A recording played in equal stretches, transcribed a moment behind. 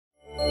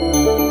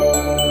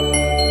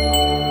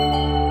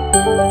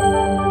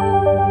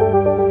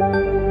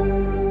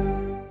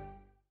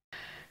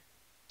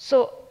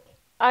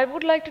I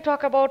would like to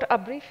talk about a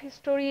brief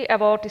history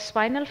about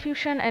spinal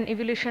fusion and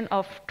evolution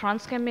of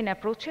trans-Kambin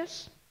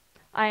approaches.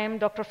 I am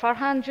Dr.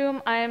 Farha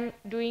Anjum. I am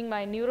doing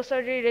my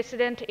neurosurgery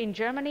resident in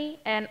Germany,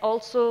 and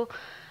also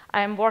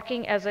I am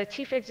working as a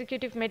Chief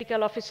Executive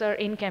Medical Officer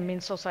in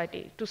Kambin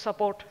Society to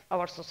support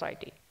our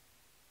society.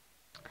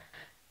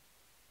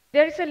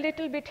 There is a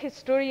little bit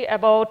history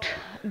about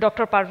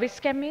Dr.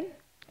 Parviz Kambin.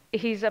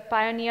 He's a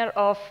pioneer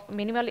of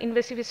minimal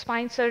invasive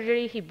spine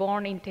surgery. He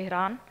born in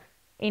Tehran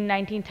in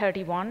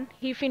 1931.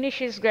 He finished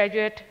his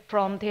graduate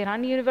from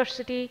Tehran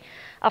University.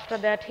 After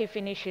that, he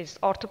finished his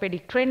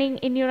orthopedic training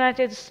in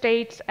United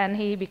States, and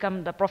he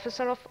became the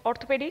professor of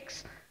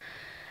orthopedics.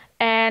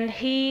 And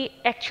he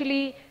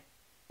actually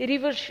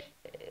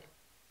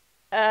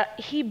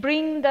he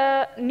bring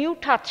the new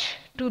touch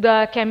to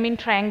the Kambin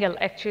triangle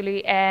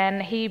actually,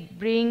 and he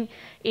bring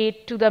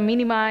it to the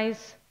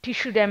minimize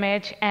tissue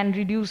damage and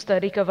reduce the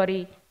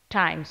recovery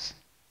times.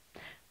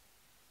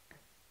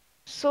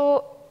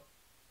 So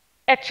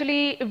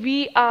actually,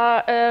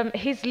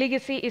 his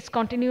legacy is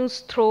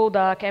continues through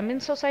the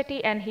Kambin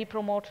Society, and he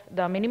promotes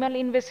the minimal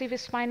invasive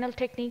spinal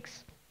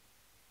techniques.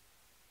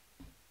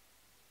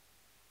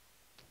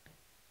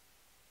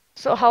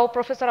 So how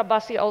Professor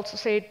Abbasi also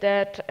said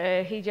that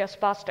he just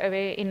passed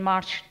away in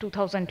March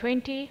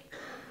 2020,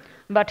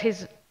 but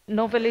his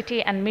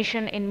novelty and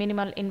mission in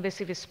minimal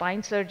invasive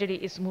spine surgery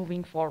is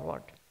moving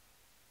forward.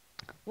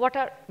 What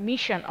are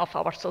mission of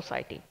our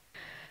society?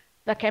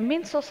 The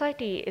Kambin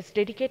Society is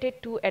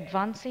dedicated to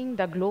advancing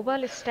the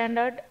global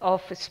standard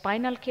of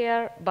spinal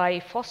care by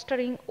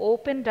fostering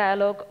open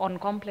dialogue on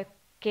complex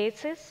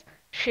cases,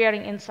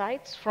 sharing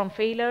insights from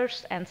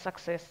failures and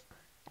success,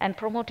 and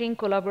promoting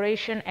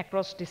collaboration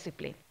across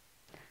discipline.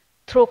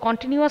 Through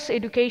continuous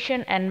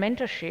education and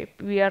mentorship,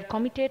 we are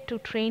committed to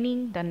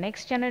training the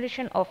next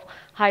generation of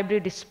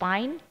hybrid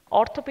spine,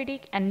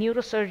 orthopedic, and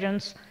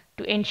neurosurgeons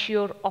to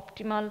ensure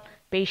optimal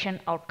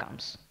patient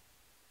outcomes.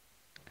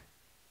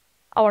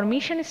 Our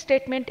mission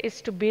statement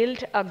is to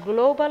build a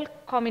global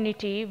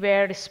community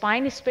where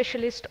spine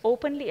specialists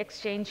openly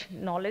exchange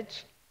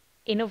knowledge,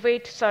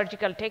 innovate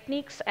surgical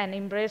techniques, and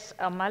embrace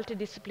a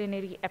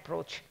multidisciplinary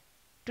approach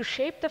to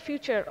shape the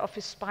future of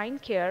spine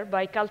care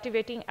by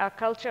cultivating a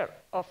culture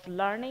of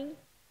learning,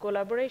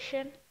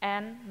 collaboration,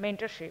 and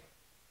mentorship,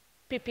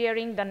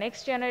 preparing the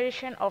next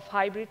generation of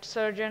hybrid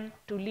surgeons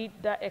to lead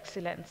the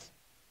excellence.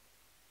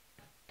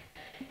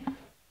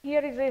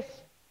 Here is a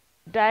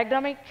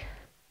diagrammatic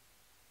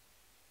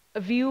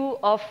view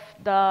of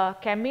the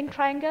Kambin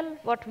triangle,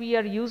 what we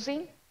are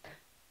using.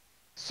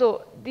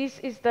 So this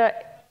is the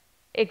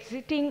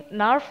exiting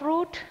nerve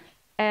root,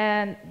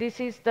 and this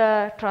is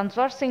the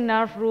transversing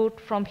nerve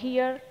root from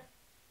here,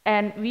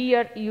 and we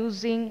are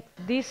using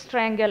this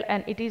triangle,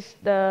 and it is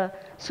the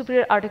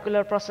superior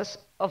articular process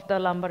of the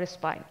lumbar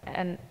spine,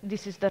 and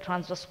this is the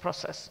transverse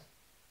process.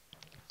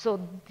 So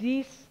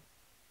this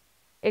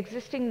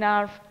existing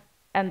nerve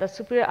and the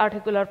superior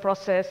articular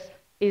process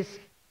is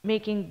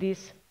making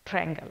this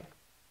triangle.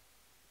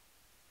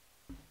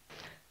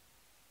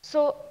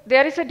 So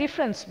there is a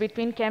difference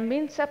between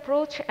Kambin's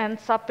approach and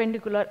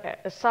subpedicular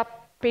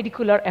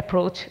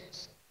approach.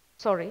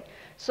 Sorry.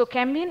 So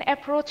Kambin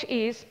approach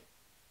is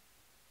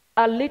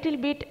a little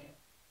bit,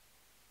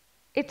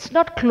 it's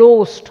not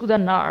close to the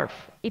nerve.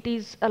 It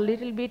is a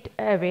little bit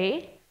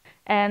away.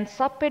 And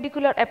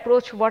subpedicular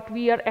approach, what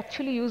we are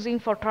actually using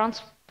for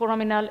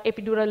transforaminal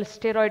epidural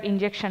steroid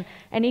injection,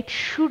 and it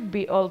should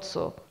be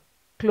also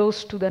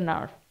close to the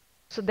nerve.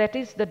 So that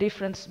is the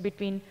difference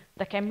between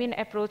the Kambin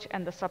approach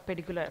and the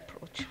subpedicular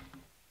approach.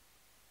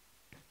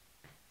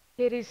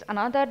 Here is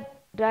another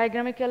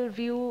diagrammatical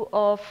view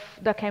of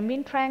the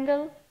Kambin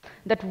triangle,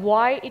 that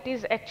why it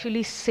is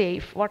actually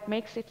safe, what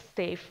makes it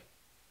safe.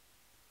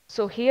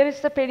 So here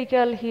is the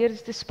pedicle, here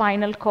is the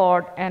spinal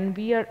cord, and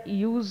we are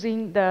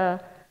using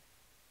the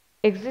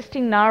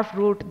existing nerve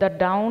root, the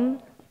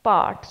down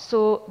part.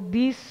 So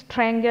this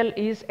triangle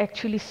is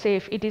actually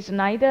safe. It is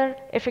neither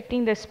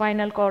affecting the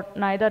spinal cord,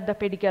 neither the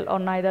pedicle, or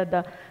neither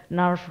the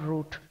nerve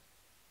root.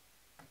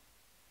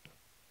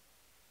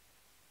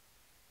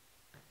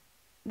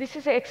 This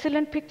is an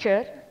excellent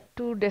picture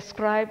to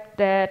describe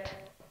that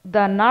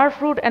the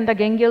nerve root and the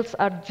ganglions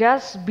are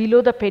just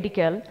below the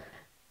pedicle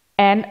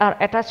and are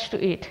attached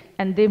to it,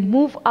 and they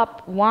move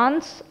up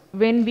once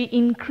when we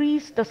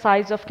increase the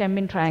size of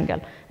Kambin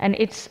triangle, and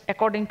it's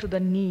according to the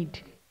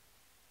need.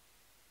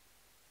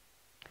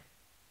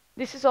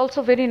 This is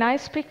also very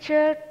nice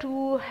picture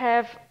to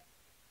have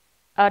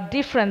a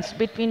difference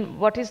between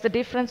what is the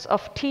difference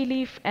of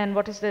T-leaf and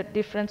what is the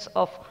difference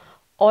of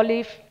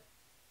olive.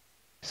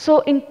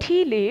 So in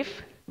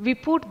T-leaf, we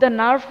put the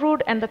nerve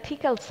root and the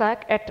thecal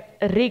sac at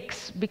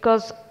rigs,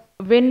 because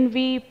when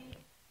we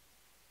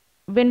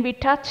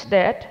touch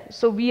that,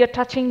 so we are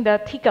touching the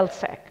thecal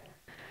sac.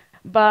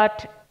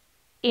 But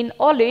in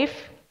olive,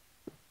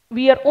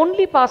 we are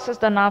only passes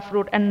the nerve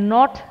root and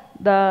not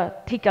the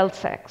thecal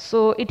sac.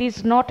 So it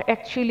is not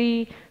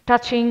actually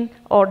touching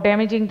or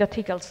damaging the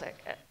thecal sac.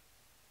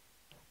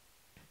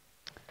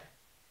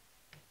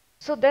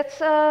 So that's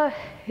a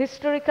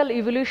historical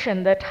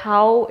evolution, that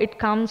how it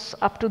comes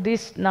up to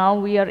this. Now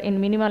we are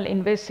in minimal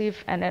invasive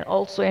and then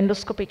also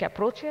endoscopic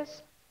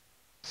approaches.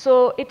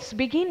 So it's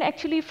begin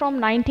actually from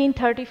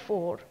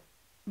 1934,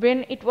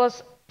 when it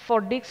was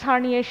for disc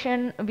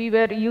herniation, we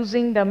were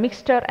using the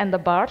mixture and the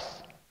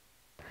bars.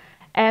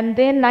 And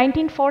then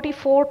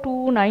 1944 to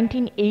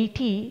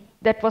 1980,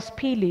 that was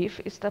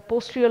PLIF, is the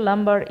posterior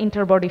lumbar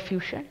interbody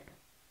fusion.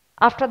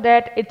 After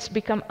that, it's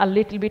become a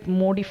little bit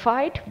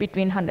modified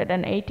between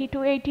 180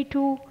 to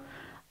 82.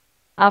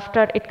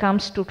 After it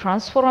comes to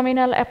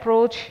transforaminal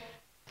approach,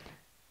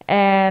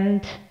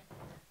 and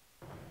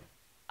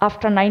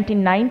after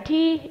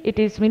 1990, it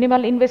is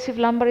minimal invasive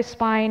lumbar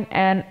spine,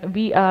 and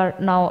we are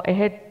now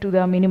ahead to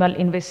the minimal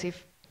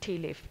invasive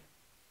TLIF.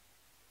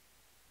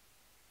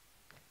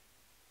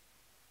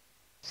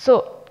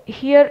 So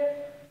here,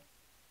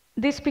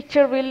 this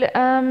picture will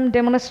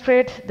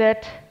demonstrate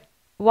that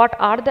what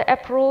are the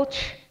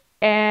approach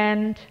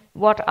and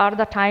what are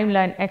the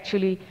timeline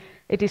actually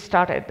it is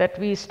started. That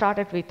we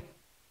started with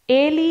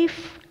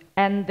A-leaf,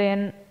 and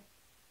then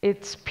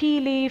it's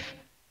P-leaf,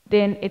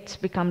 then it's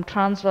become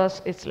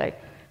transverse, it's like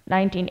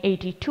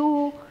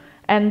 1982,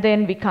 and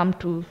then we come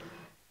to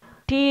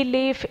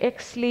T-leaf,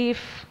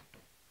 X-leaf,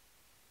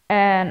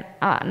 and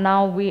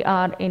now we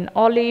are in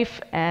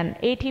O-leaf, and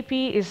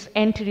ATP is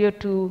anterior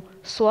to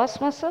psoas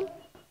muscle.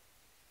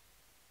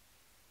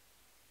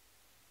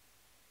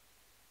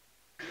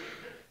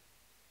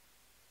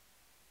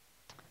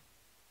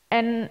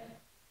 And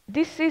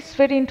this is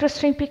very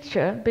interesting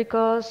picture,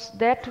 because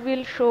that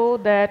will show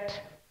that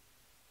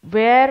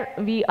where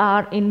we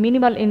are in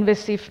minimal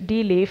invasive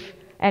D-leaf,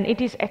 and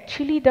it is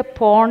actually the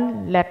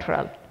porn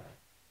lateral.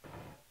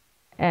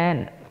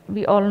 And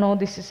we all know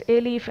this is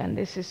A-leaf, and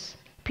this is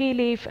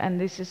P-leaf, and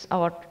this is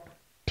our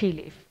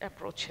T-leaf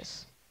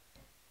approaches.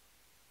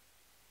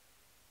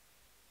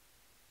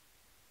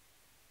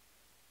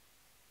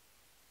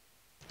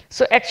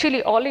 So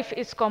actually O-leaf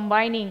is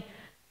combining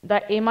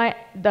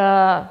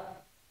the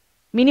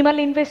minimal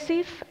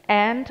invasive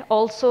and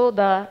also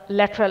the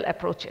lateral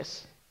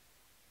approaches.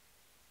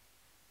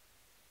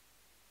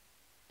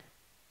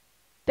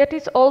 That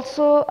is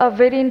also a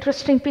very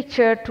interesting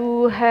picture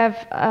to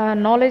have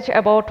knowledge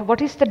about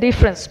what is the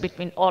difference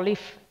between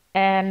O-leaf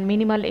and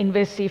minimal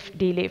invasive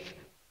D-leaf.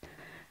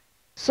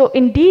 So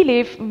in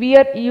D-leaf, we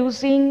are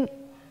using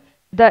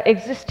the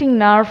existing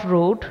nerve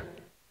root,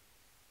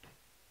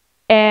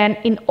 and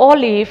in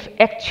O-leaf,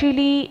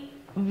 actually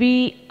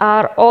we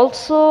are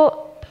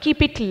also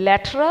keep it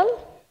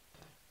lateral,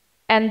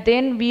 and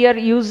then we are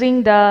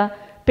using the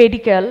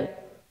pedicle.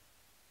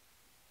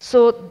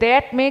 So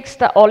that makes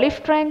the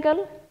O-leaf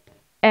triangle,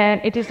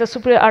 and it is the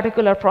superior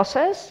articular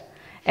process.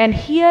 And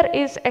here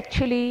is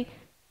actually,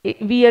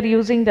 we are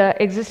using the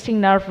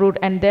existing nerve root,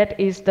 and that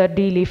is the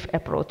D-leaf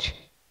approach.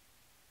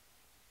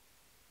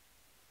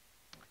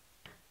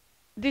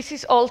 This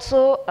is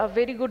also a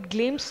very good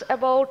glimpse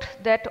about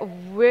that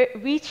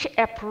which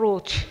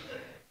approach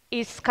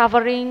is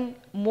covering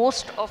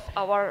most of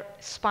our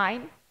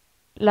spine.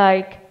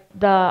 Like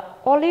the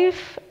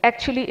O-leaf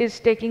actually is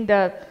taking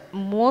the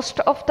most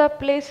of the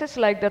places,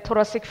 like the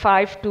thoracic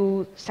 5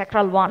 to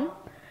sacral 1,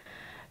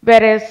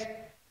 whereas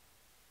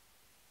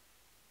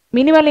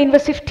minimal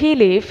invasive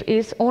T-leaf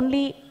is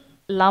only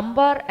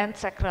lumbar and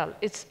sacral.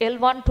 It's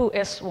L1 to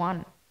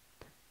S1.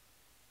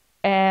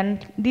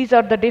 And these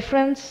are the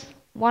difference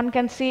one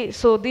can see.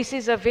 So this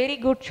is a very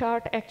good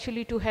chart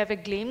actually to have a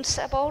glimpse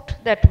about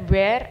that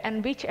where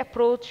and which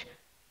approach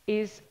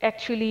is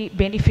actually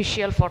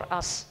beneficial for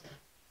us.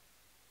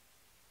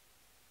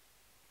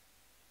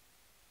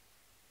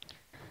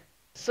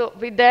 So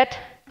with that,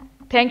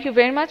 thank you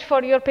very much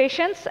for your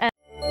patience.